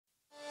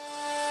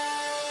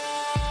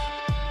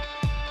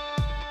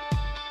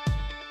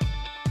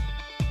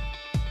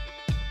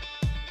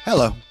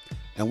Hello,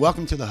 and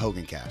welcome to the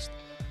Hogancast,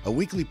 a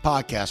weekly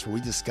podcast where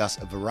we discuss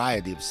a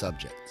variety of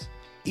subjects.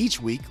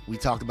 Each week, we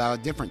talk about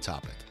a different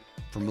topic,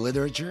 from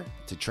literature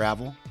to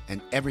travel and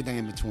everything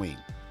in between.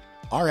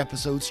 Our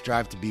episodes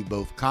strive to be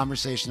both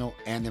conversational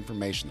and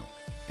informational,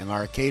 and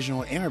our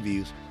occasional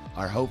interviews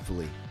are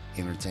hopefully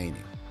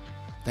entertaining.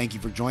 Thank you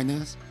for joining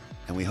us,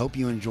 and we hope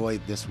you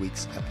enjoyed this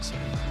week's episode.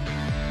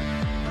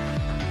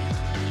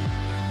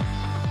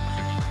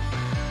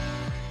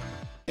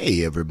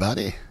 Hey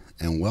everybody,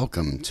 and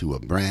welcome to a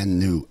brand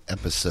new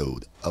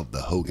episode of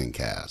the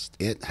Hogancast.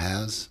 It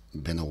has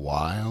been a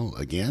while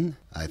again.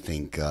 I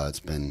think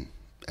it's been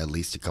at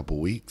least a couple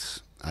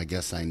weeks. I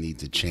guess I need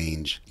to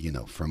change,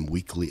 from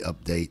weekly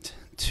update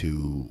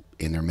to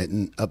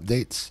intermittent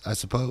updates, I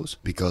suppose,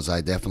 because I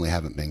definitely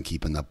haven't been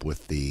keeping up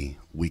with the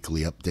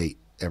weekly update,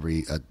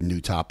 a new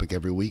topic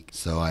every week.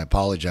 So I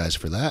apologize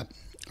for that.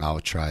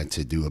 I'll try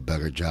to do a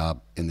better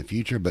job in the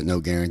future, but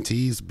no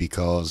guarantees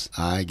because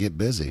I get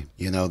busy.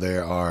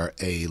 There are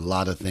a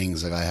lot of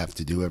things that I have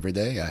to do every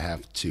day. I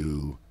have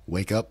to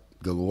wake up,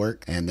 go to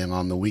work, and then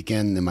on the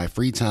weekend in my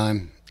free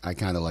time, I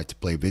kind of like to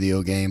play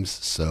video games.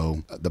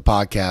 So the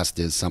podcast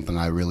is something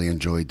I really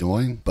enjoy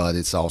doing, but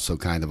it's also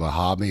kind of a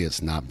hobby.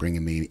 It's not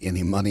bringing me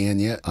any money in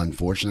yet,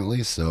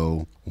 unfortunately.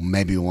 So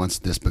maybe once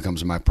this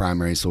becomes my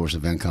primary source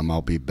of income,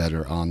 I'll be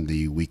better on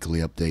the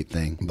weekly update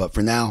thing. But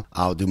for now,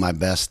 I'll do my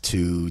best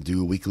to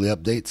do weekly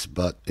updates,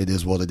 but it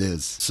is what it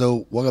is.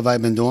 So what have I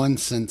been doing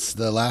since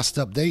the last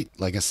update?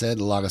 Like I said,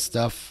 a lot of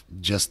stuff.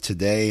 Just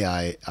today,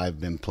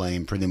 I've been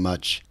playing pretty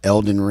much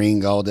Elden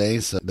Ring all day.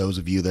 So those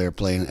of you that are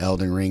playing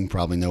Elden Ring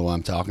probably know what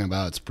I'm talking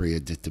about. It's a pretty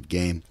addictive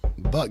game.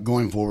 But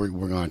going forward,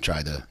 we're going to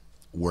try to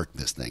work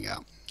this thing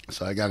out.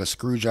 So I got a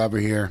screwdriver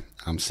here.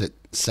 I'm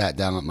sat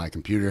down at my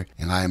computer,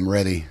 and I am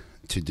ready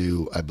to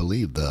do, I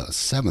believe, the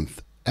 7th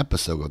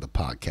episode of the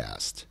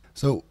podcast.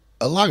 So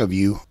a lot of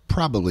you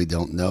probably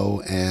don't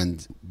know,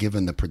 and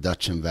given the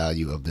production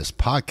value of this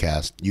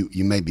podcast,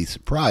 you may be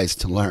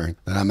surprised to learn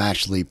that I'm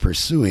actually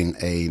pursuing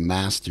a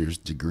master's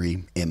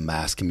degree in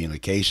mass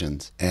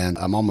communications, and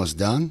I'm almost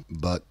done.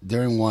 But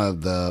during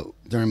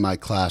my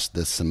class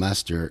this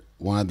semester,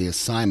 one of the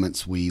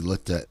assignments, we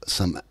looked at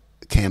some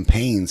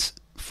campaigns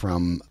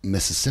from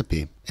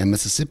Mississippi. And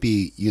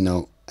Mississippi,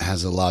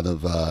 has a lot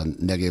of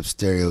negative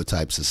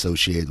stereotypes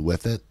associated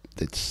with it.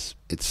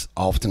 It's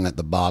often at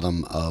the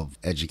bottom of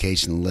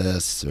education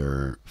lists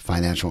or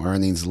financial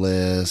earnings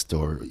lists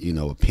or,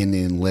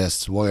 opinion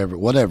lists,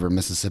 whatever.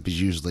 Mississippi's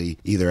usually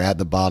either at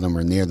the bottom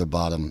or near the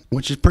bottom,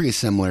 which is pretty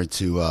similar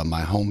to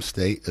my home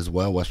state as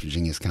well. West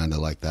Virginia is kind of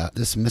like that.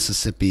 This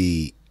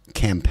Mississippi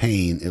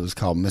campaign, it was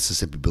called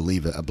Mississippi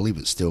Believe It. I believe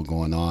it's still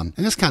going on.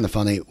 And it's kind of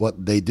funny.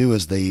 What they do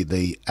is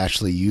they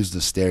actually use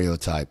the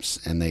stereotypes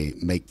and they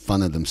make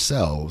fun of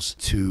themselves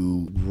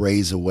to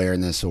raise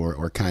awareness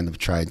or kind of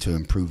try to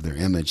improve their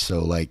image.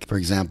 So like, for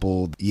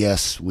example,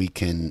 yes, we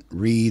can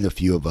read, a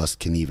few of us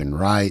can even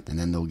write, and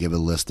then they'll give a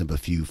list of a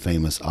few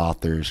famous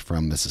authors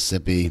from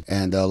Mississippi.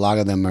 And a lot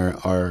of them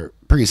are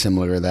pretty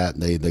similar to that.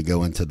 They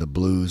go into the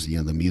blues,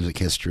 the music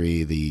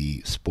history,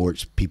 the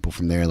sports people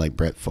from there like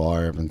Brett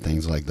Favre and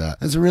things like that.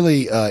 It's a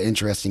really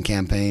interesting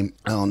campaign.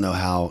 I don't know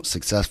how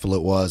successful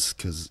it was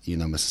because,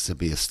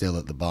 Mississippi is still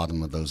at the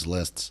bottom of those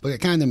lists. But it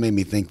kind of made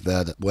me think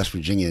that West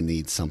Virginia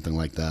needs something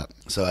like that.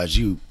 So as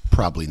you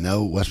probably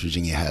know, West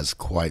Virginia has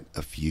quite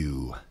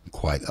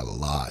a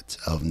lot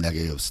of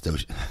negative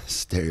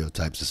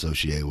stereotypes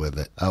associated with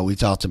it. We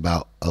talked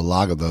about a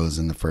lot of those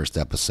in the first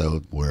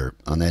episode. We're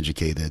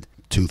uneducated,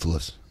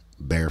 toothless,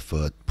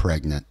 barefoot,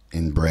 pregnant,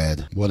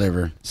 inbred,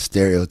 whatever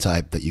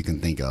stereotype that you can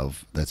think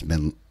of that's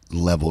been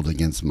leveled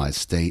against my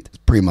state.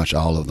 Pretty much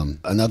all of them.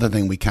 Another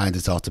thing we kind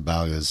of talked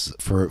about is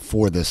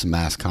for this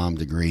mass comm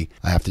degree,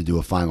 I have to do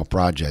a final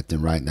project,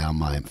 and right now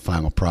my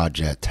final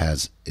project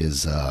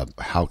is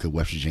how could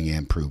West Virginia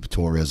improve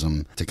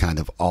tourism to kind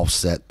of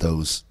offset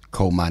those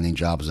coal mining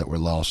jobs that were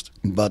lost.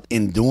 But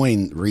in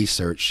doing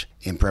research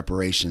in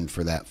preparation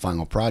for that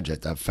final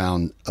project, I've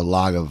found a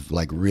lot of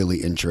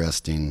really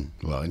interesting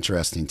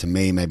to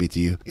me, maybe to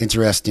you,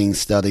 interesting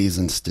studies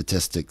and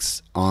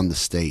statistics on the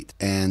state.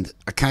 And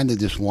I kind of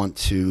just want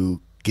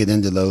to get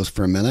into those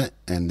for a minute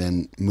and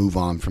then move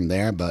on from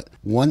there. But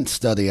one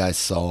study I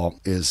saw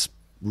is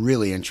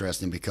really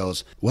interesting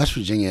because West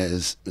Virginia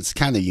it's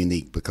kind of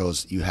unique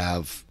because you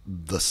have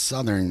the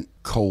southern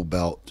coal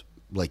belt,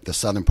 like the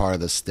southern part of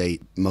the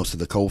state, most of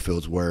the coal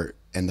fields were,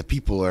 and the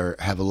people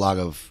have a lot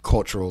of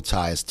cultural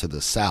ties to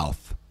the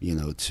South,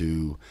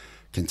 to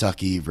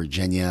Kentucky,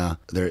 Virginia.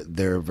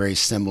 They're very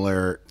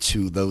similar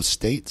to those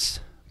states.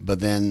 But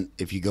then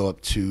if you go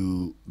up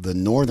to the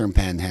northern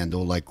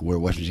panhandle, like where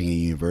West Virginia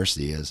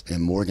University is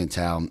in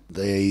Morgantown,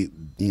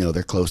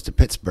 they're close to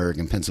Pittsburgh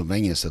and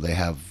Pennsylvania, so they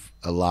have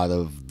a lot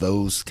of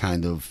those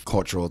kind of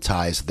cultural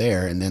ties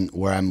there. And then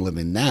where I'm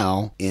living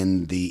now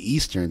in the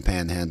eastern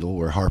panhandle,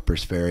 where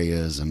Harper's Ferry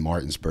is and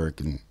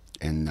Martinsburg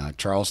and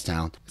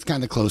Charlestown, it's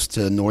kind of close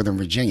to Northern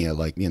Virginia.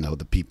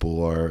 The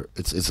people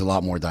it's a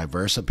lot more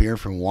diverse up here.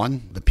 For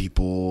one, the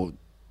people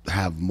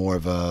have more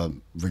of a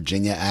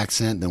Virginia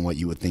accent than what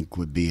you would think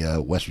would be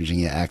a West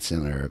Virginia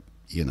accent, or,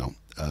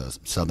 a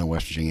Southern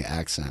West Virginia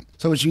accent.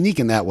 So it's unique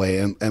in that way.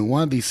 And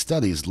one of these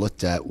studies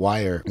looked at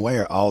why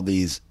are all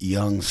these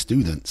young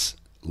students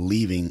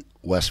leaving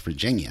West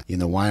Virginia?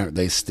 Why aren't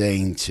they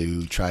staying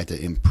to try to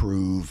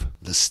improve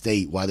the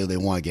state? Why do they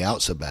want to get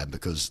out so bad?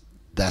 Because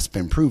that's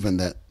been proven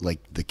that, like,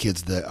 the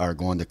kids that are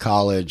going to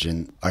college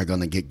and are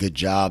going to get good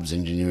jobs,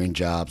 engineering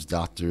jobs,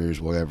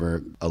 doctors,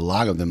 whatever, a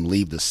lot of them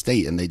leave the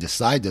state, and they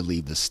decide to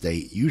leave the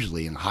state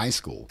usually in high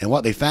school. And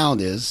what they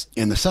found is,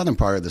 in the southern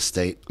part of the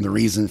state, the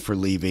reason for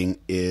leaving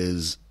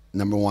is,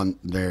 number one,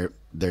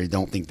 they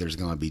don't think there's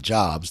going to be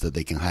jobs that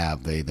they can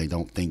have. They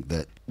don't think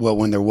that, well,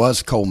 when there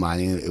was coal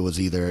mining, it was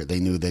either they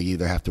knew they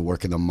either have to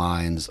work in the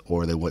mines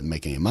or they wouldn't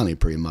make any money,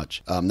 pretty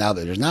much. Now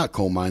that there's not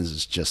coal mines,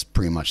 it's just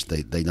pretty much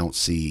they don't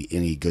see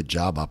any good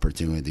job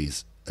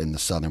opportunities in the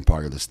southern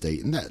part of the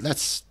state. And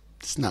that's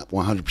it's not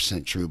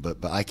 100% true,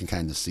 but I can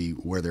kind of see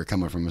where they're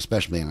coming from,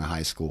 especially in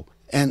high school.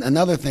 And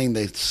another thing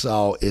they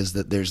saw is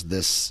that there's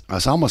this,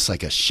 it's almost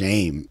like a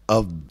shame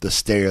of the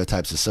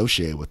stereotypes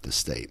associated with the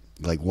state,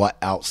 like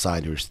what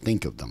outsiders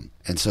think of them.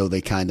 And so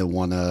they kind of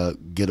want to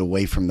get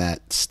away from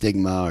that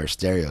stigma or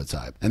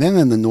stereotype. And then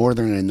in the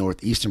northern and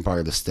northeastern part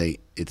of the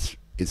state,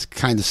 it's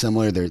kind of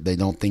similar. They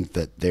don't think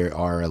that there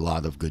are a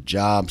lot of good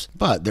jobs,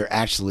 but they're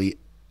actually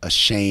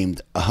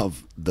ashamed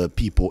of the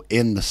people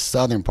in the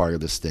southern part of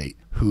the state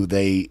who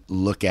they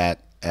look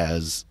at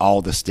as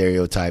all the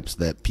stereotypes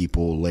that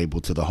people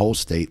label to the whole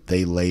state,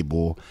 they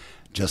label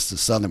just the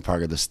southern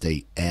part of the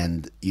state.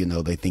 And,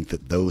 they think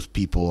that those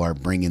people are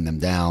bringing them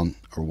down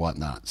or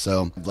whatnot.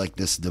 So like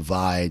this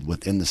divide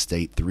within the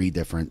state, 3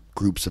 different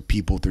groups of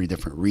people, 3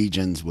 different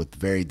regions with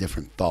very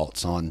different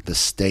thoughts on the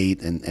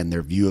state and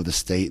their view of the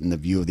state and the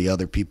view of the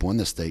other people in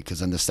the state.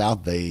 Because in the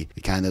South, they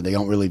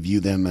don't really view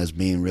them as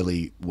being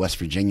really West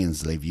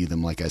Virginians. They view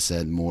them, like I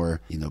said,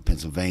 more,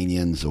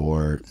 Pennsylvanians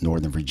or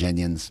Northern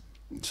Virginians.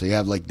 So you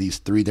have like these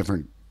 3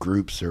 different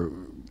groups, or,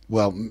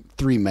 well,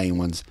 3 main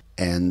ones,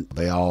 and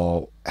they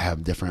all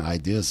have different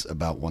ideas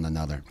about one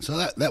another. So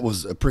that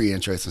was a pretty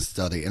interesting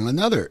study. And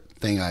another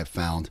thing I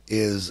found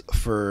is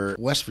for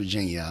West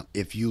Virginia,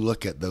 if you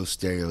look at those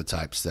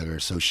stereotypes that are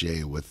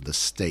associated with the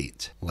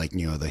state, like,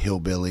 the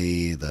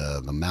hillbilly,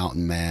 the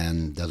mountain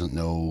man,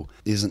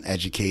 isn't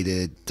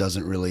educated,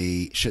 shouldn't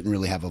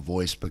really have a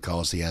voice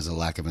because he has a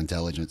lack of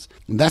intelligence.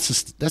 That's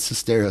a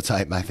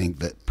stereotype, I think,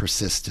 that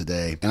persists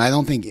today. And I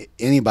don't think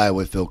anybody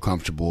would feel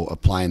comfortable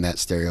applying that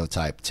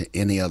stereotype to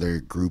any other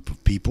group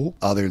of people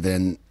other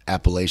than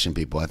Appalachian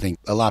people. I think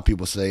a lot of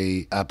people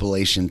say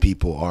Appalachian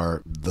people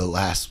are the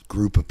last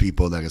group of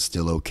people that is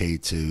still okay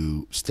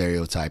to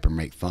stereotype or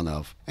make fun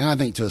of. And I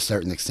think to a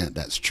certain extent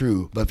that's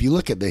true. But if you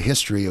look at the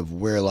history of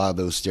where a lot of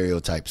those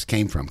stereotypes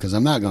came from, because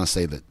I'm not going to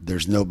say that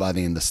there's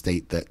nobody in the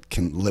state that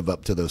can live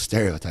up to those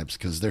stereotypes,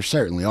 because there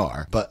certainly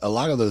are. But a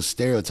lot of those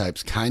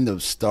stereotypes kind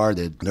of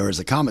started, there was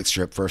a comic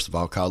strip, first of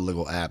all, called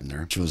Little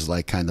Abner, which was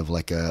like kind of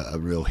like a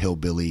real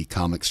hillbilly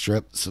comic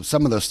strip. So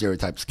some of those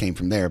stereotypes came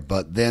from there.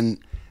 But then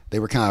they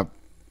were kind of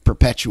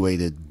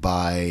perpetuated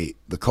by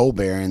the coal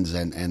barons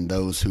and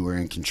those who were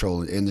in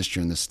control of the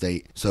industry in the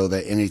state, so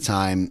that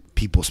anytime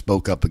people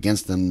spoke up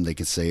against them, they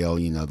could say, oh,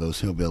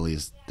 those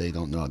hillbillies, they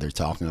don't know what they're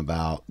talking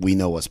about. We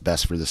know what's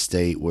best for the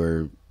state.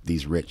 We're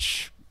these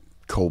rich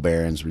coal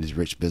barons, these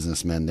rich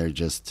businessmen. They're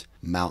just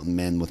mountain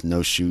men with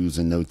no shoes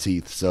and no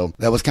teeth. So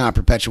that was kind of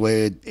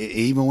perpetuated. It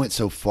even went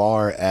so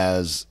far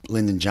as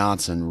Lyndon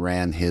Johnson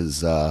ran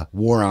his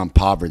war on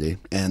poverty,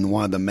 and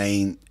one of the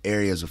main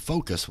areas of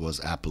focus was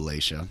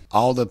Appalachia.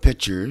 All the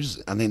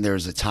pictures, I think there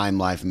was a Time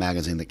Life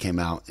magazine that came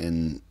out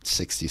in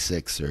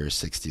 66 or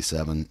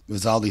 67. It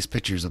was all these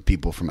pictures of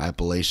people from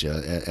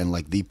Appalachia and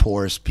like the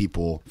poorest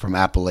people from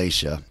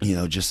Appalachia,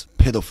 just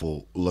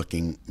pitiful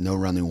looking, no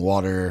running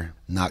water,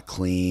 not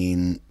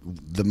clean,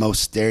 the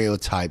most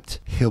stereotyped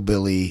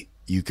hillbilly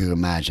you could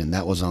imagine.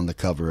 That was on the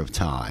cover of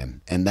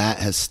Time. And that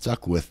has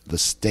stuck with the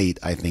state,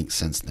 I think,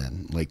 since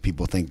then. Like,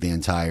 people think the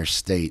entire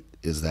state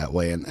is that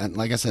way. And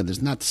like I said,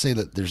 there's not to say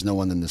that there's no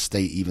one in the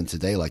state even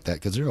today like that,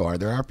 because there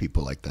are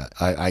people like that.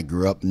 I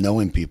grew up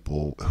knowing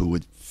people who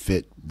would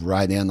fit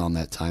right in on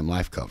that Time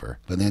Life cover.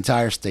 But the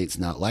entire state's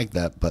not like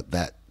that, but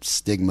that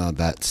stigma,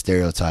 that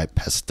stereotype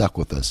has stuck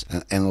with us.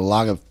 And a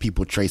lot of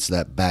people trace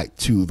that back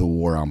to the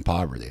war on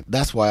poverty.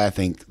 That's why I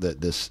think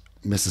that this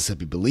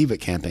Mississippi Believe It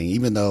campaign,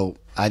 even though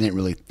I didn't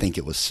really think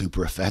it was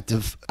super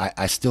effective,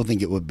 I still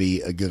think it would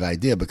be a good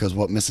idea, because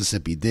what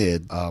Mississippi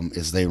did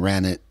is they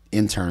ran it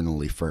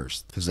internally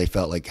first, because they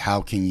felt like,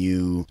 how can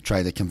you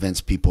try to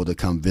convince people to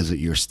come visit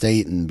your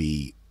state and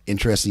be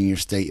interested in your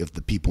state if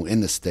the people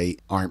in the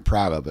state aren't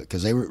proud of it?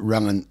 Because they were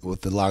running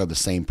with a lot of the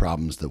same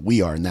problems that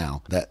we are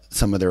now, that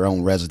some of their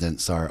own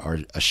residents are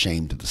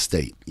ashamed of the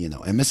state,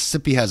 And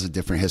Mississippi has a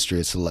different history.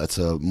 It's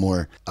a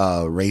more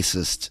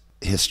racist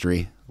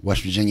history.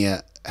 West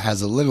Virginia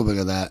has a little bit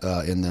of that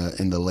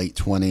in the late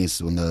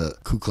 20s when the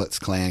Ku Klux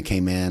Klan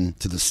came in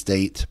to the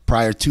state.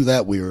 Prior to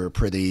that, we were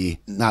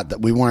not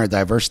that we weren't a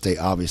diverse state,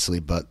 obviously,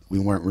 but we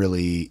weren't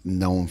really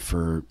known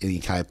for any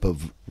type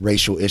of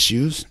racial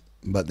issues.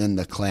 But then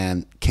the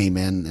Klan came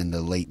in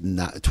the late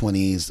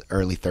 20s,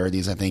 early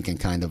 30s, I think, and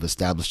kind of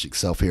established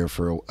itself here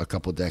for a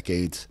couple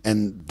decades.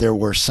 And there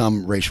were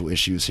some racial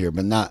issues here,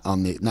 but not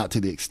to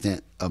the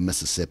extent of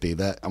Mississippi.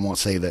 That I won't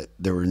say that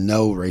there were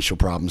no racial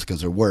problems, because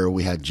there were.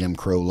 We had Jim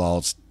Crow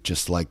laws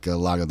just like a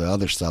lot of the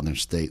other southern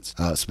states,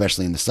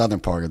 especially in the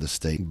southern part of the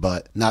state,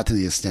 but not to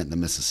the extent that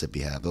Mississippi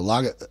had. A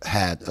lot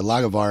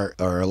of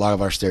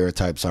our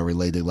stereotypes are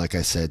related, like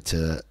I said,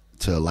 to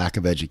lack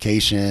of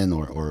education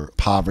or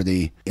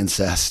poverty.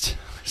 Incest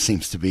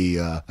seems to be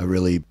a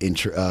really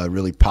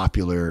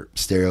popular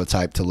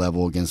stereotype to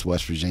level against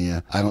West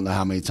Virginia. I don't know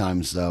how many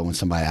times when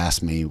somebody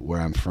asked me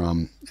where I'm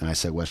from and I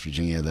said West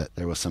Virginia, that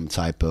there was some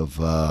type of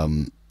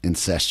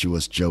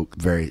incestuous joke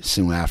very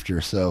soon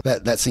after. So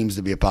that seems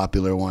to be a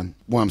popular one.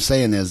 What I'm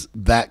saying is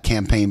that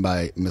campaign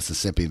by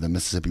Mississippi, the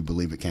Mississippi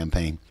Believe It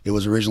campaign, it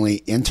was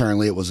originally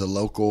internally, it was a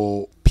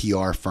local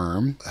PR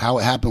firm. How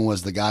it happened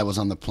was the guy was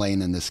on the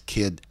plane and this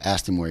kid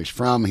asked him where he's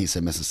from. He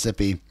said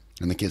Mississippi.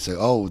 And the kid said,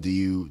 "Oh, do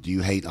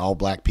you hate all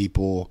black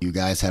people? You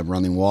guys have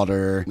running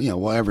water?"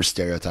 Whatever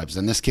stereotypes.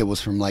 And this kid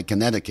was from like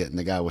Connecticut, and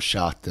the guy was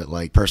shocked that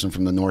like person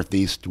from the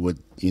Northeast would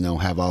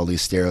have all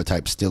these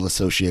stereotypes still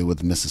associated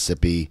with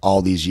Mississippi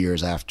all these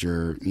years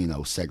after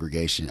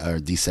segregation or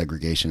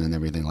desegregation and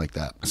everything like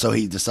that. So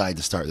he decided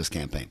to start this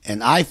campaign,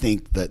 and I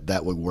think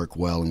that would work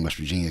well in West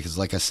Virginia because,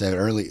 like I said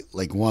earlier,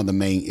 like one of the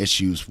main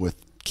issues with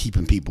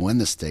keeping people in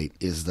the state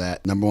is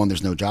that, number one,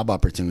 there's no job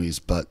opportunities,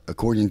 but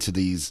according to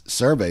these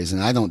surveys,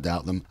 and I don't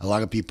doubt them, a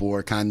lot of people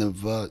are kind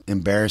of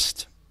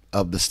embarrassed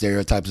of the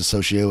stereotypes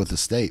associated with the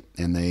state,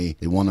 and they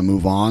want to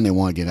move on, they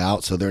want to get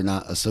out, so they're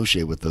not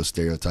associated with those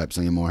stereotypes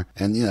anymore.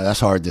 And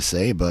that's hard to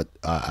say, but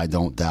I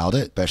don't doubt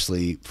it,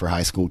 especially for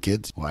high school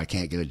kids. Well, I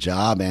can't get a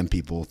job, and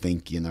people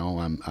think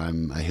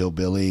I'm a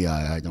hillbilly,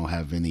 I don't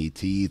have any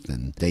teeth,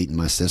 and dating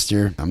my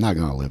sister, I'm not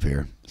going to live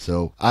here.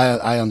 So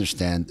I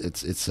understand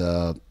it's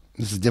a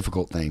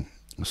difficult thing.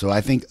 So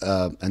I think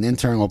an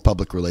internal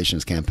public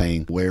relations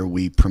campaign where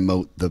we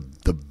promote the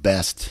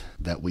best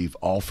that we've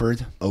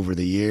offered over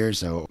the years,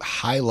 so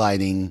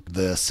highlighting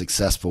the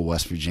successful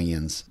West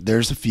Virginians.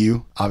 There's a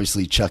few.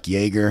 Obviously, Chuck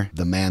Yeager,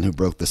 the man who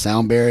broke the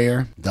sound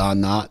barrier.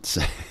 Don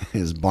Knotts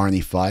is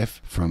Barney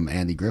Fife from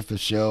Andy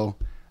Griffith's show.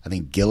 I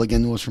think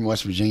Gilligan was from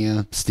West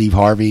Virginia. Steve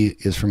Harvey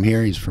is from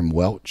here. He's from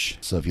Welch.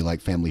 So if you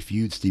like Family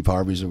Feud, Steve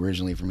Harvey's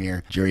originally from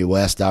here. Jerry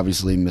West,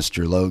 obviously,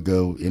 Mr.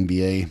 Logo,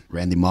 NBA.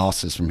 Randy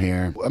Moss is from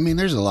here. I mean,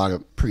 there's a lot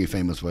of pretty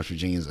famous West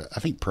Virginians. I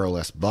think Pearl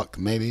S. Buck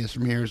maybe is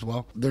from here as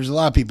well. There's a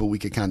lot of people we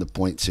could kind of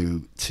point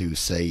to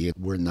say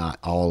we're not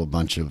all a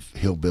bunch of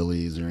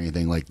hillbillies or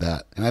anything like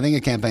that. And I think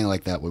a campaign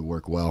like that would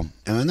work well.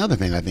 And another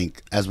thing, I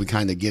think, as we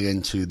kind of get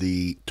into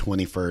the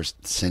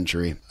 21st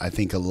century, I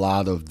think a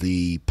lot of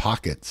the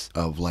pockets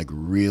of like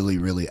really,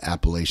 really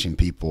Appalachian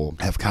people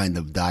have kind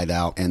of died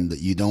out, and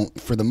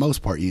for the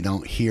most part, you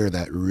don't hear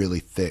that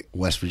really thick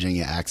West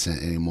Virginia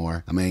accent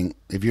anymore. I mean,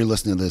 if you're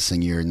listening to this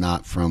and you're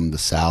not from the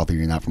South or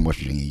you're not from West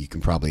Virginia, you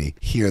can probably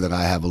hear that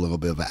I have a little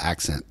bit of an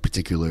accent,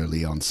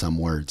 particularly on some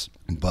words.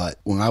 But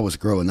when I was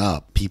growing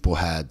up, people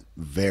had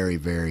very,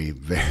 very,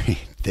 very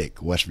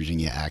thick West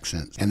Virginia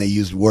accents, and they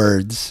used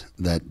words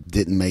that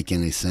didn't make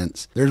any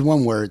sense. There's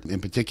one word in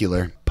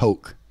particular,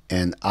 poke.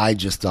 And I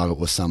just thought it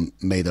was some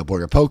made-up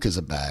word. A poke is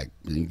a bag.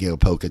 You get a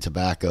poke of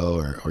tobacco,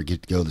 or go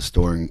to the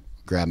store and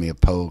grab me a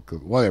poke, or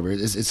whatever.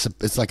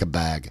 It's like a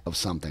bag of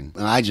something.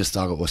 And I just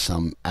thought it was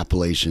some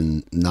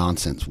Appalachian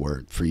nonsense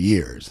word for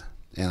years.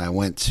 And I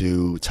went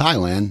to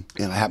Thailand,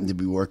 and I happened to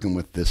be working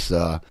with this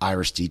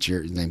Irish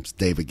teacher. His name's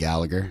David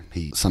Gallagher.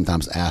 He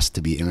sometimes asked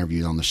to be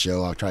interviewed on the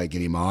show. I'll try to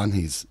get him on.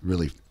 He's a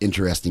really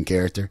interesting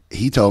character.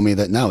 He told me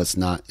that, no, it's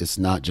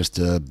not just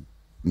a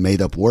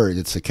made-up word.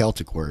 It's a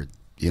Celtic word.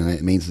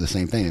 It means the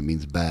same thing. It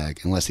means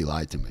bag, unless he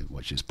lied to me,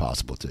 which is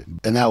possible too.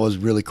 And that was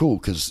really cool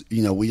because,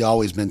 we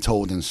always been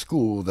told in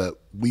school that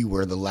we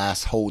were the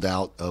last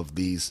holdout of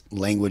these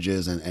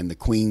languages and the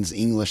Queen's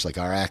English, like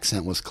our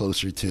accent was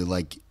closer to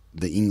like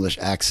the English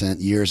accent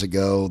years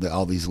ago, that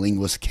all these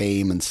linguists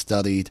came and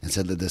studied and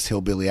said that this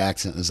hillbilly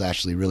accent is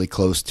actually really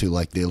close to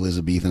like the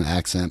Elizabethan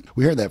accent.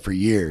 We heard that for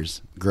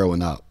years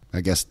growing up,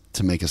 I guess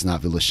to make us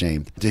not feel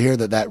ashamed. To hear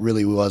that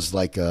really was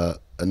like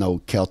an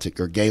old Celtic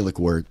or Gaelic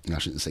word, I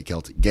shouldn't say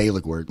Celtic,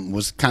 Gaelic word,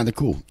 was kind of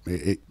cool.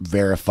 It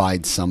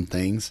verified some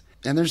things.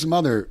 And there's some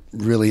other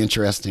really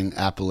interesting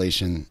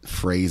Appalachian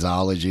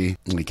phraseology.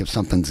 Like if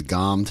something's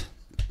gommed,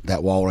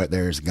 that wall right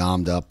there is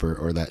gommed up,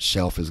 or that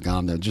shelf is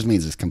gommed up, it just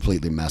means it's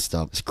completely messed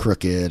up. It's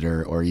crooked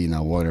or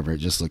whatever. It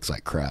just looks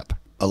like crap.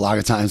 A lot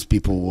of times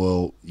people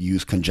will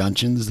use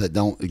conjunctions that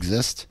don't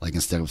exist. Like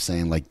instead of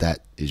saying like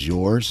that is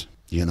yours,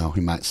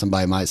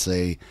 somebody might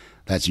say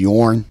that's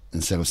yourn.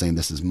 Instead of saying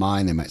this is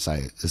mine, they might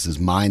say this is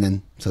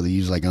minin'. So they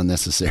use like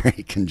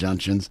unnecessary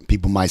conjunctions.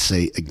 People might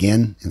say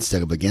again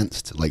instead of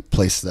against, like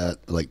place that,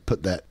 like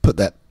put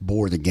that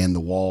board again the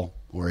wall,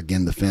 or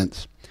again the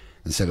fence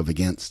instead of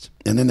against.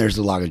 And then there's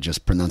a lot of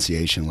just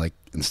pronunciation, like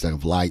instead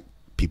of light,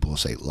 people will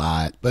say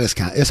light. But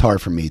it's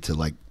hard for me to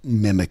like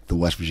mimic the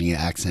West Virginia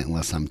accent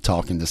unless I'm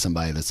talking to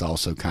somebody that's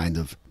also kind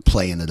of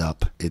playing it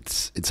up.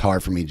 It's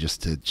hard for me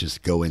just to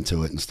go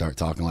into it and start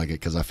talking like it,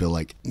 because I feel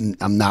like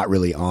I'm not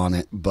really on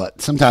it.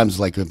 But sometimes,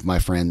 like with my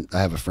friend,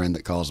 I have a friend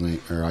that calls me,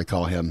 or I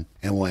call him,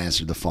 and we'll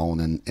answer the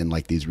phone in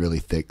like these really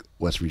thick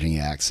West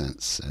Virginia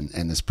accents,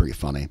 and it's pretty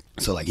funny.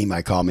 So like he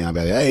might call me, I'll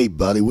be like, hey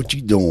buddy, what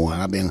you doing?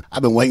 I've been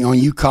waiting on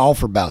you call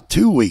for about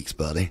 2 weeks,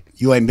 buddy.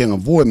 You ain't been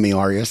avoiding me,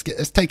 are you?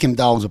 Let's take him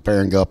dogs up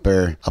there and go up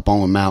there up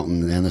on the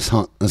mountain, and let's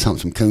hunt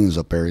some coons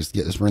up there.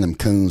 Let's run them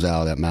coons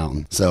out of that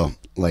mountain. So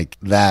like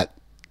that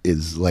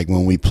is like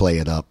when we play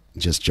it up,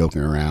 just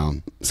joking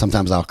around.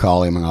 Sometimes I'll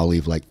call him and I'll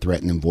leave like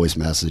threatening voice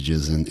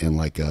messages in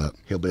like a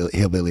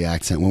hillbilly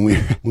accent. When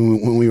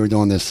we were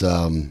doing this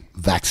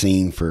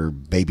vaccine for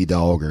baby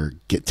dog, or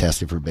get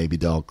tested for baby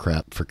dog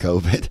crap for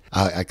COVID,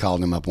 I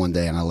called him up one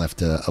day and I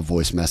left a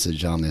voice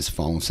message on his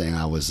phone saying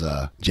I was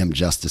Jim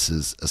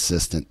Justice's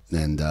assistant,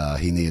 and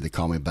he needed to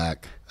call me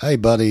back. Hey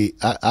buddy,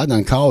 I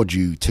done called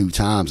you 2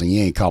 times and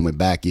you ain't called me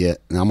back yet.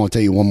 And I'm gonna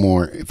tell you one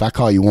more. If I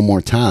call you one more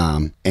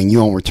time and you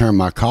don't return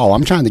my call,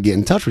 I'm trying to get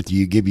in touch with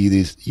you. Give you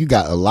this. You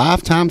got a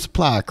lifetime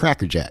supply of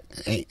Cracker Jack.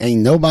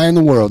 Ain't nobody in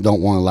the world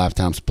don't want a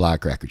lifetime supply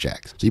of Cracker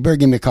Jacks. So you better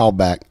give me a call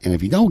back. And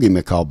if you don't give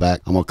me a call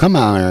back, I'm gonna come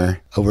out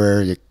there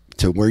over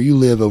to where you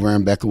live over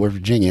in Becca, West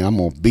Virginia. And I'm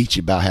gonna beat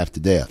you about half to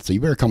death. So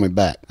you better call me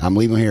back. I'm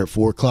leaving here at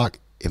 4 o'clock.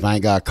 If I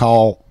ain't got a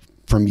call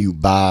from you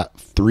by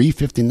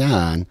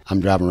 3:59, I'm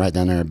driving right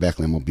down there in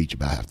Beckley. I'm gonna beat you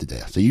about half to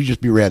death. So you just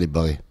be ready,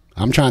 buddy.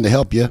 I'm trying to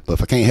help you, but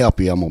if I can't help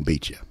you, I'm gonna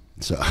beat you.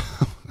 So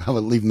I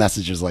would leave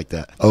messages like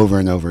that over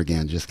and over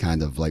again, just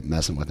kind of like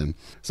messing with him.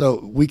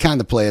 So we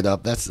kind of play it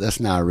up. That's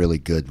not a really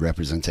good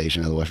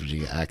representation of the West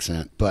Virginia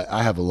accent, but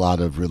I have a lot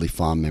of really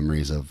fond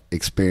memories of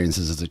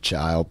experiences as a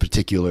child,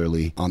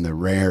 particularly on the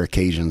rare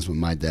occasions when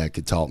my dad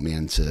could talk me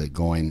into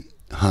going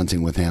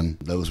hunting with him.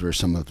 Those were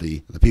some of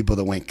the people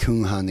that went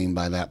coon hunting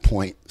by that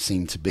point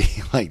seemed to be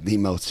like the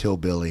most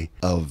hillbilly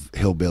of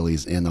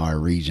hillbillies in our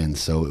region.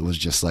 So it was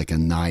just like a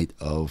night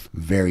of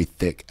very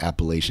thick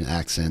Appalachian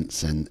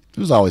accents, and it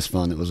was always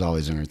fun. It was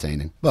always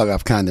entertaining. But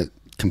I've kind of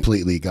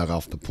completely got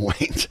off the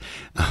point.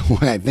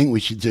 What I think we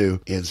should do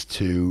is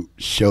to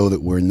show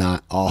that we're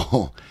not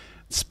all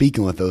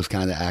speaking with those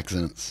kind of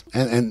accents,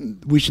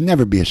 and we should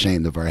never be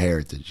ashamed of our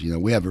heritage. You know,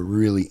 we have a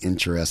really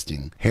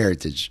interesting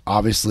heritage.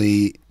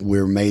 Obviously,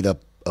 we're made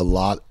up a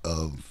lot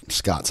of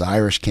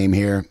Scots-Irish came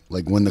here.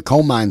 Like when the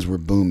coal mines were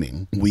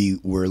booming, we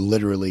were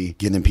literally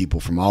getting people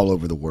from all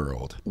over the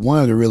world.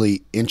 One of the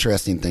really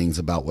interesting things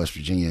about West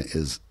Virginia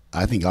is,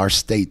 I think our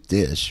state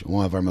dish,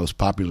 one of our most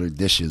popular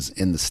dishes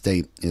in the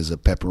state, is a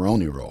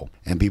pepperoni roll.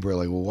 And people are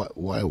like,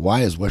 well,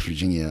 why is West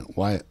Virginia,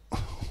 why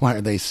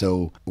are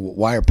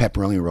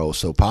pepperoni rolls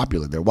so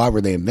popular there? Why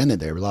were they invented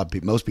there?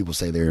 Most people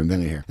say they were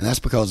invented here. And that's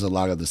because a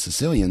lot of the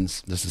Sicilian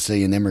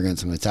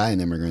immigrants and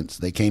Italian immigrants,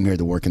 they came here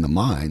to work in the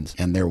mines,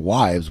 and their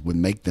wives would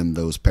make them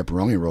those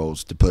pepperoni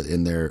rolls to put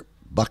in their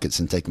buckets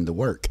and take them to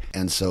work.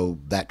 And so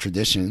that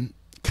tradition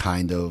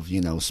kind of,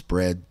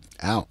 spread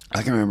out.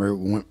 I can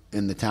remember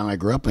in the town I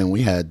grew up in,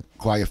 we had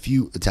quite a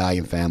few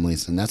Italian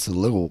families, and that's a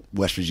little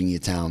West Virginia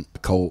town,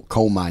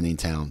 coal mining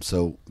town.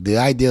 So the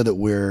idea that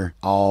we're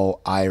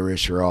all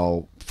Irish or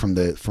all from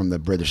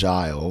the British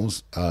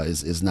Isles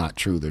is not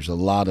true. There's a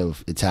lot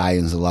of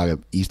Italians, a lot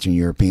of Eastern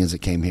Europeans that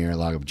came here, a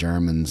lot of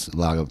Germans, a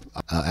lot of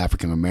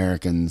African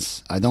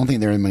Americans. I don't think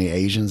there are many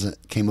Asians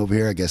that came over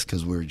here, I guess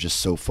because we were just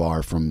so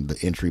far from the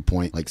entry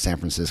point, like San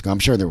Francisco. I'm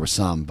sure there were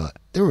some, but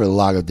there were a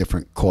lot of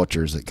different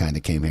cultures that kind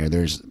of came here.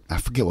 I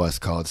forget what it's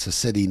called. It's a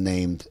city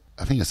named,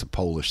 I think it's a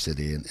Polish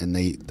city, and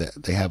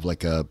they have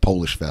like a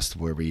Polish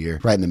festival every year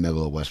right in the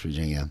middle of West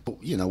Virginia. But,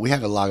 we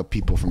had a lot of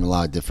people from a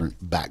lot of different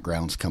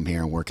backgrounds come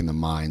here and work in the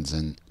mines.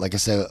 And like I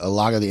said, a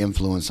lot of the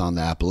influence on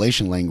the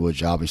Appalachian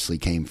language obviously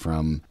came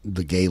from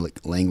the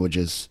Gaelic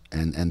languages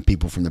and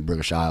people from the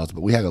British Isles.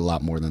 But we had a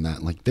lot more than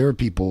that. Like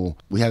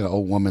we had an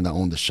old woman that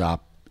owned a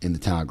shop in the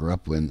town I grew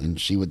up in, and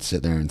she would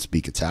sit there and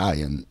speak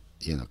Italian,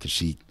 because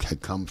she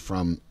had come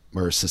from,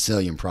 or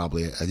Sicilian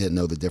probably. I didn't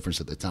know the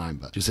difference at the time,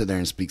 but she sit there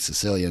and speak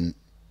Sicilian,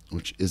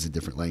 which is a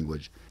different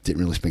language.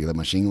 Didn't really speak that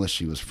much English.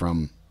 She was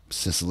from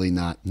Sicily,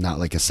 not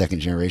like a second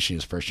generation, she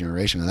was first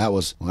generation. And that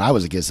was when I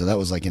was a kid, so that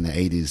was like in the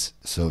 80s.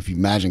 So if you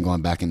imagine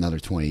going back another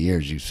 20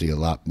 years, you see a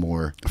lot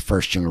more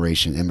first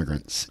generation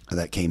immigrants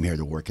that came here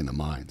to work in the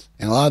mines.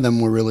 And a lot of them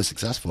were really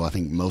successful. I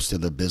think most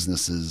of the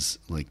businesses,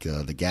 like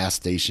the gas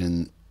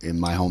station in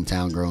my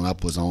hometown growing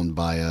up, was owned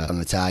by an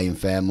Italian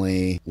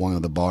family. One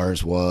of the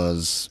bars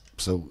was.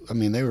 So,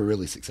 they were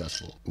really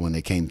successful when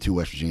they came to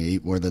West Virginia,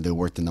 whether they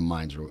worked in the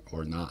mines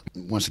or not.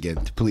 Once again,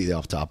 completely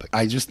off topic.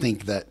 I just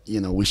think that,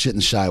 we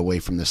shouldn't shy away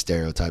from the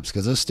stereotypes,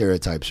 because those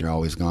stereotypes are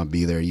always going to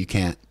be there. You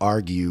can't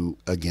argue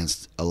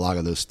against a lot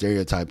of those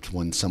stereotypes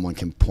when someone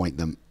can point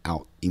them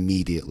out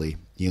immediately.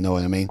 You know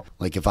what I mean?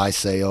 Like if I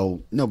say,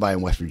 oh, nobody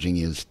in West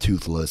Virginia is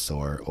toothless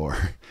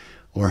or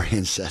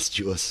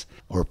incestuous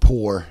or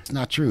poor. It's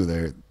not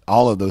true.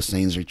 all of those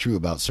things are true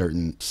about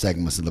certain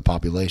segments of the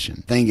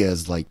population. Thing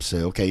is, like,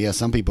 so, okay, yeah,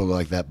 some people are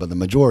like that, but the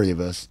majority of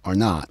us are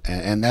not.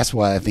 And that's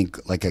why I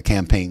think like a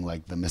campaign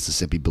like the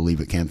Mississippi Believe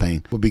It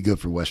campaign would be good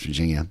for West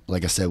Virginia.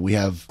 Like I said, we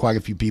have quite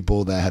a few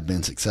people that have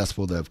been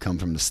successful that have come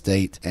from the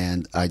state.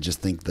 And I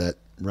just think that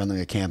running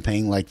a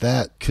campaign like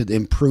that could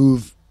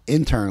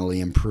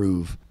internally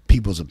improve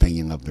people's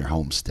opinion of their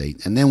home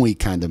state. And then we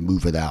kind of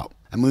move it out.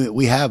 I mean,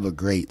 we have a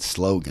great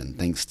slogan,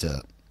 thanks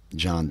to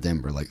John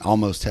Denver, like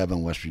Almost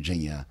Heaven, West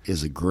Virginia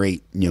is a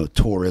great,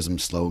 tourism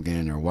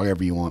slogan or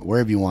whatever you want,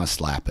 wherever you want to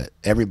slap it.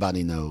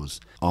 Everybody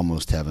knows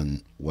Almost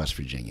Heaven, West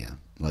Virginia.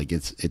 Like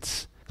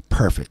it's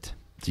perfect.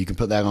 So you can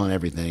put that on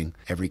everything.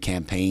 Every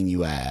campaign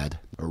you add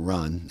or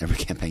run, every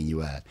campaign you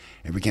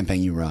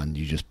run,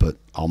 you just put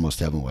Almost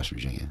Heaven, West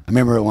Virginia. I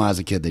remember when I was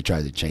a kid, they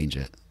tried to change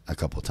it a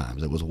couple of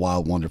times. It was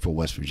Wild, Wonderful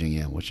West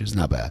Virginia, which is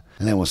not bad.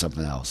 And then it was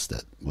something else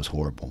that was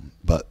horrible.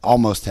 But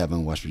Almost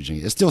Heaven, West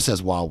Virginia. It still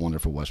says Wild,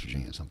 Wonderful West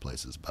Virginia in some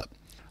places, but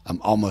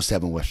Almost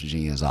Heaven, West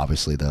Virginia is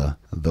obviously the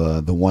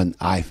one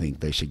I think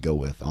they should go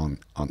with on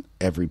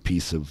every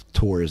piece of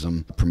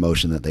tourism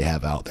promotion that they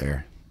have out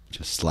there.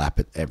 Just slap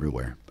it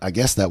everywhere. I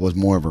guess that was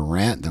more of a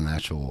rant than an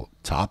actual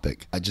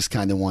topic. I just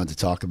kind of wanted to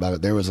talk about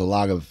it. There was a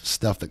lot of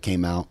stuff that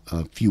came out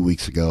a few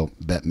weeks ago.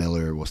 Bette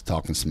Miller was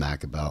talking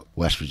smack about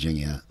West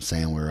Virginia,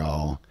 saying we're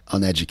all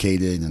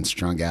uneducated and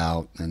strung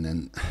out. And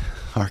then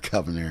our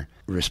governor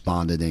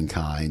responded in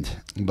kind.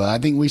 But I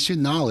think we should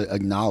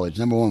acknowledge,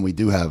 number one, we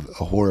do have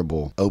a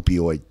horrible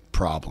opioid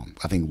problem.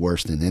 I think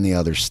worse than any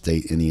other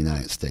state in the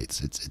United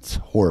States. It's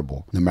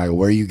horrible. No matter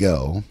where you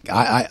go.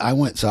 I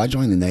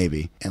joined the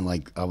Navy, and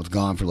like I was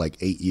gone for like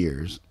 8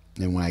 years.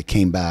 And when I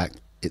came back,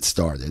 it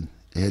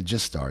had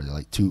just started,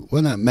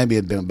 maybe it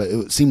had been, but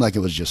it seemed like it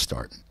was just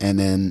starting. And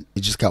then it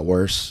just got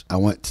worse. I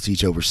went to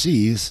teach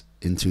overseas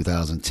in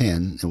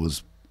 2010. It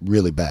was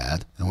really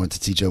bad. I went to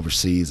teach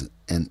overseas,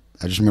 and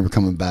I just remember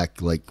coming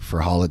back like for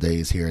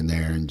holidays here and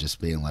there and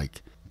just being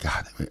like,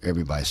 God,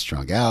 everybody's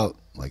strung out.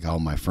 Like all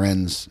my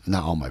friends,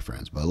 not all my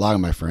friends, but a lot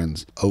of my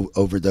friends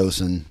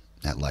overdosing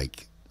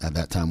at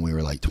that time we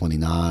were like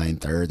 29,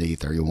 30,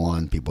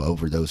 31, people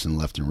overdosing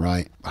left and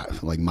right.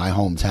 Like my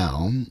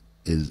hometown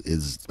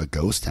is a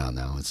ghost town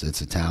now. It's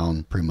a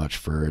town pretty much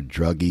for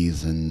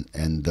druggies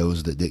and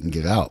those that didn't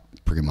get out.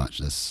 Pretty much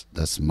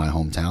that's my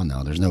hometown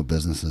now. There's no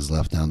businesses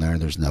left down there.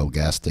 There's no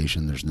gas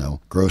station. There's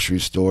no grocery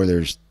store.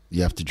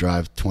 You have to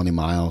drive 20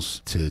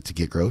 miles to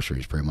get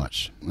groceries, pretty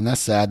much. And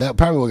that's sad. That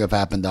probably would have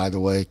happened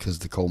either way because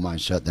the coal mine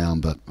shut down,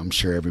 but I'm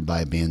sure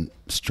everybody being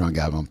strung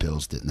out on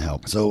pills didn't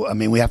help. So, I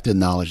mean, we have to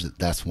acknowledge that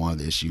that's one of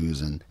the issues.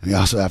 And we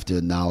also have to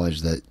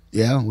acknowledge that,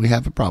 yeah, we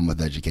have a problem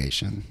with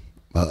education.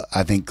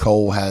 I think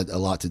coal had a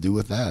lot to do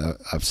with that.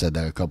 I've said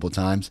that a couple of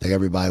times. Like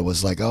everybody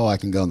was like, oh, I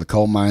can go in the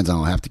coal mines. I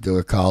don't have to go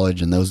to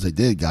college. And those that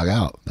did got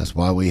out. That's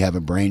why we have a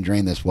brain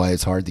drain. That's why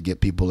it's hard to get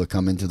people to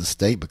come into the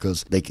state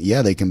because they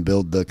can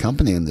build the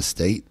company in the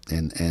state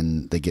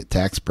and they get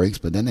tax breaks,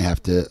 but then they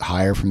have to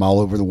hire from all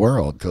over the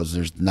world because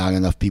there's not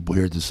enough people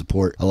here to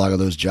support a lot of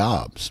those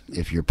jobs.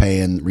 If you're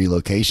paying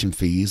relocation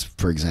fees,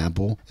 for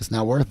example, it's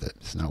not worth it.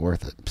 It's not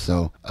worth it.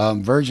 So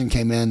Virgin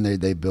came in.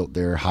 They built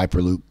their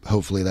Hyperloop.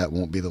 Hopefully that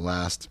won't be the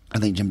last. I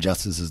think Jim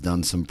Justice has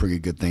done some pretty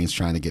good things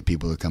trying to get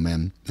people to come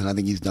in, and I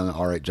think he's done an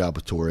all right job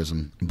with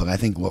tourism. But I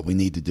think what we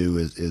need to do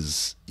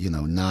is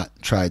not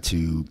try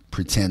to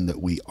pretend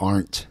that we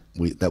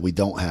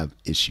don't have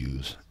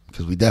issues,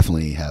 because we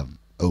definitely have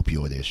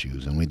opioid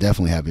issues, and we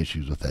definitely have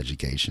issues with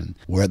education.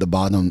 We're at the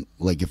bottom.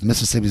 Like if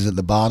Mississippi's at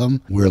the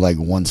bottom, we're like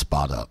one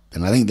spot up.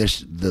 And I think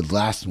the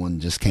last one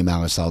just came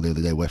out. I saw the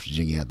other day, West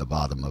Virginia at the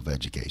bottom of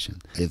education.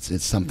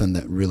 It's something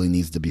that really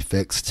needs to be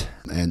fixed.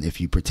 And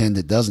if you pretend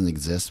it doesn't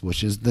exist,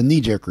 which is the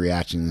knee-jerk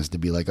reaction, is to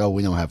be like, oh,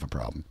 we don't have a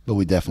problem. But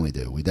we definitely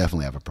do. We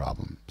definitely have a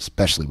problem,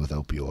 especially with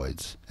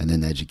opioids, and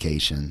then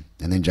education,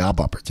 and then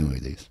job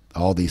opportunities.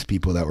 All these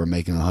people that were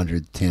making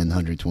 $110,000,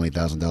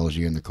 $120,000 a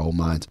year in the coal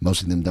mines,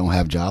 most of them don't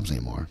have jobs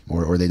anymore,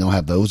 or they don't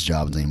have those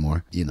jobs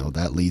anymore.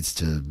 That leads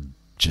to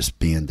just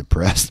being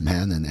depressed,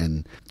 man,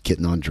 and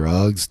getting on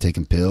drugs,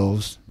 taking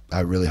pills.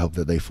 I really hope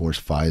that they force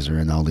Pfizer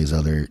and all these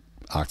other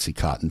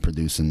Oxycontin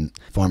producing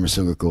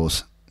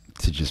pharmaceuticals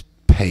to just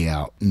pay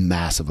out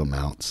massive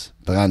amounts.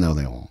 But I know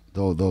they won't.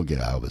 They'll get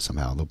out of it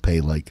somehow. They'll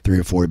pay like $3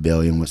 or $4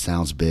 billion, which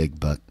sounds big,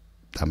 but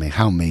I mean,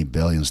 how many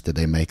billions did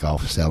they make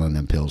off selling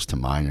them pills to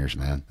minors,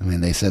 man? I mean,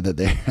 they said that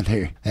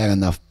they had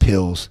enough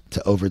pills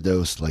to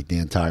overdose like the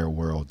entire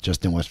world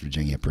just in West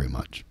Virginia, pretty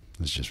much.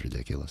 It's just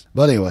ridiculous.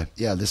 But anyway,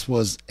 yeah, this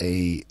was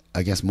I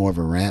guess more of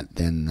a rant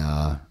than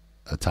a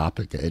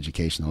topic, an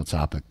educational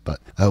topic. But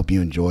I hope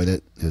you enjoyed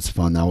it. It's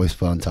fun, always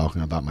fun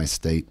talking about my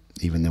state,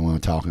 even when we're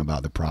talking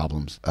about the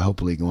problems.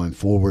 Hopefully going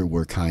forward,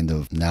 we're kind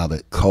of, now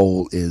that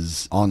coal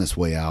is on its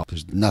way out,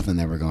 there's nothing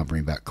ever going to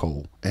bring back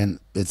coal. And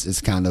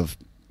it's kind of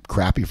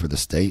crappy for the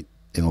state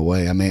in a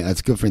way. I mean,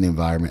 it's good for the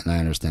environment, and I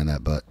understand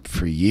that, but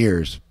for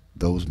years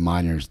those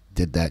miners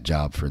did that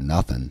job for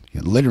nothing,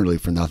 literally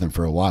for nothing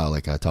for a while.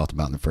 Like I talked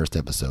about in the first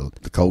episode,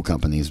 the coal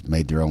companies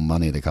made their own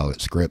money. They call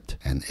it script,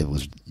 and it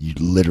was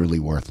literally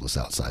worthless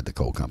outside the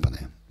coal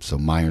company. So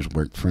miners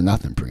worked for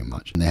nothing pretty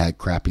much. And they had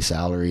crappy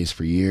salaries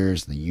for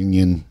years. The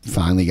union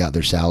finally got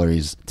their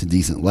salaries to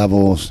decent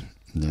levels.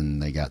 And then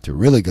they got to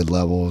really good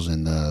levels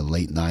in the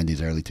late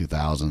 90s, early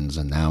 2000s,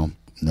 and now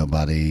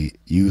nobody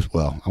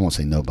I won't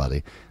say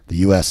nobody. The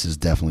U.S. is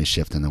definitely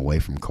shifting away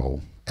from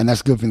coal. And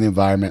that's good for the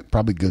environment,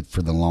 probably good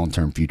for the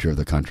long-term future of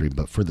the country.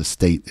 But for the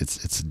state,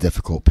 it's a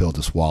difficult pill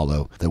to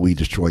swallow that we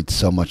destroyed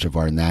so much of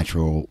our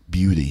natural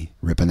beauty,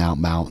 ripping out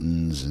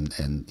mountains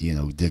and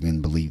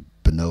digging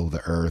below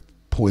the earth,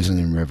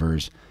 poisoning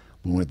rivers.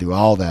 We went through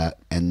all that,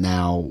 and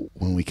now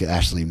when we could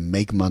actually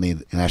make money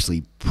and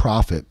actually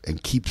profit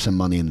and keep some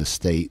money in the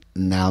state,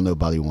 now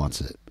nobody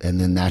wants it.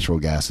 And then natural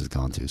gas has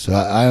gone too. So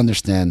I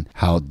understand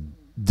how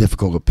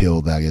difficult a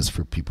pill that is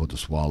for people to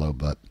swallow.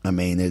 But, I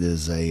mean,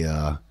 it's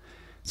a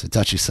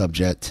touchy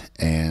subject,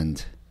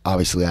 and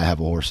obviously I have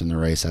a horse in the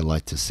race. I'd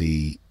like to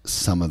see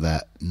some of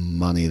that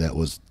money that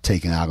was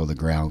taken out of the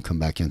ground come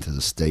back into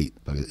the state,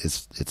 but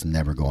it's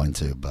never going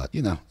to. But,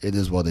 it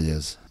is what it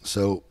is.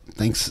 So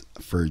thanks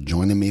for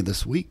joining me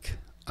this week.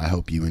 I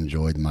hope you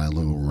enjoyed my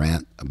little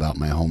rant about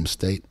my home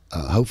state.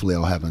 Hopefully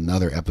I'll have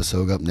another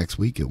episode up next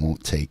week. It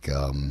won't take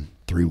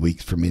 3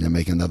 weeks for me to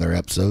make another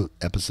episode.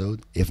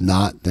 If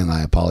not, then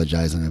I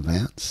apologize in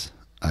advance.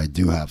 I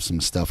do have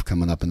some stuff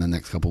coming up in the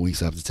next couple of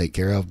weeks I have to take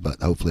care of, but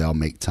hopefully I'll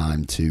make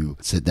time to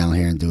sit down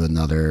here and do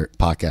another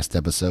podcast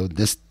episode.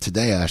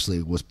 Today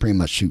actually was pretty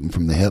much shooting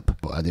from the hip.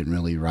 I didn't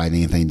really write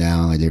anything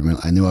down.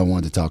 I knew I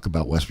wanted to talk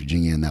about West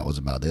Virginia, and that was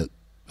about it.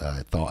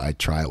 I thought I'd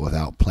try it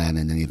without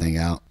planning anything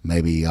out.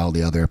 Maybe all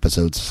the other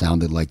episodes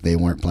sounded like they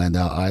weren't planned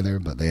out either,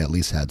 but they at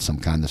least had some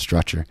kind of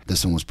structure.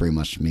 This one was pretty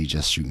much me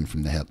just shooting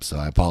from the hip, so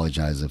I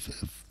apologize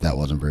if that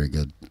wasn't very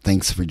good.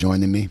 Thanks for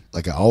joining me.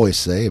 Like I always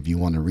say, if you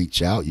want to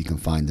reach out, you can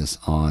find us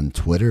on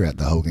Twitter at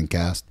the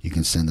Hogancast. You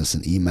can send us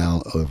an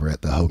email over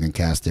at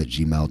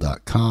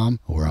thehogancast@gmail.com.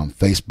 We're on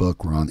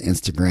Facebook. We're on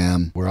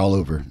Instagram. We're all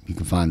over. You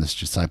can find us.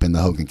 Just type in the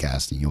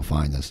Hogancast and you'll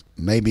find us.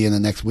 Maybe in the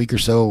next week or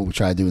so, we'll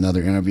try to do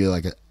another interview.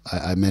 Like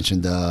I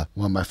mentioned, one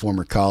of my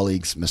former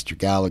colleagues, Mr.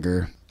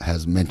 Gallagher,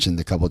 has mentioned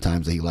a couple of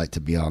times that he'd like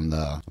to be on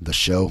the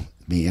show,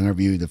 be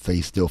interviewed. If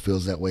he still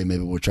feels that way,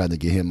 maybe we'll try to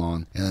get him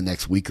on in the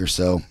next week or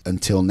so.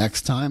 Until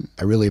next time,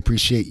 I really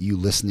appreciate you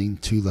listening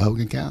to the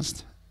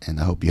Hogancast, and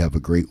I hope you have a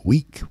great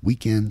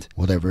weekend,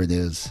 whatever it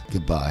is.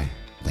 Goodbye.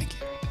 Thank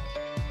you.